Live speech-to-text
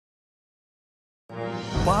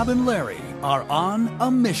Bob and Larry are on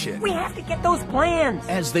a mission. We have to get those plans.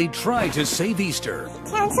 As they try to save Easter.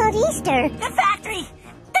 Canceled Easter. The factory!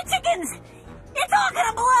 The chickens! It's all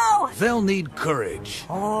gonna blow! They'll need courage.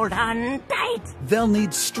 Hold on tight. They'll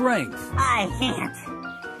need strength. I can't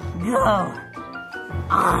go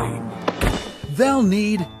on. They'll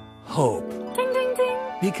need hope. Ding, ding, ding.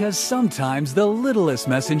 Because sometimes the littlest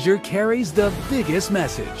messenger carries the biggest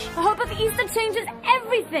message. The hope of Easter changes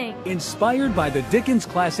everything. Inspired by the Dickens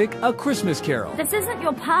classic, A Christmas Carol. This isn't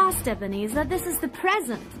your past, Ebeneezer. This is the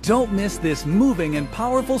present. Don't miss this moving and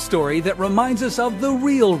powerful story that reminds us of the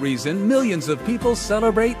real reason millions of people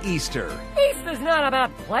celebrate Easter. Easter's not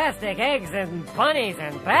about plastic eggs and bunnies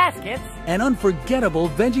and baskets. An unforgettable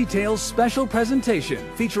VeggieTales special presentation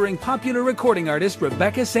featuring popular recording artist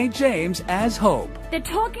Rebecca St. James as Hope. They're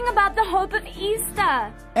talking about the hope of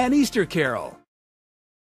Easter. An Easter Carol.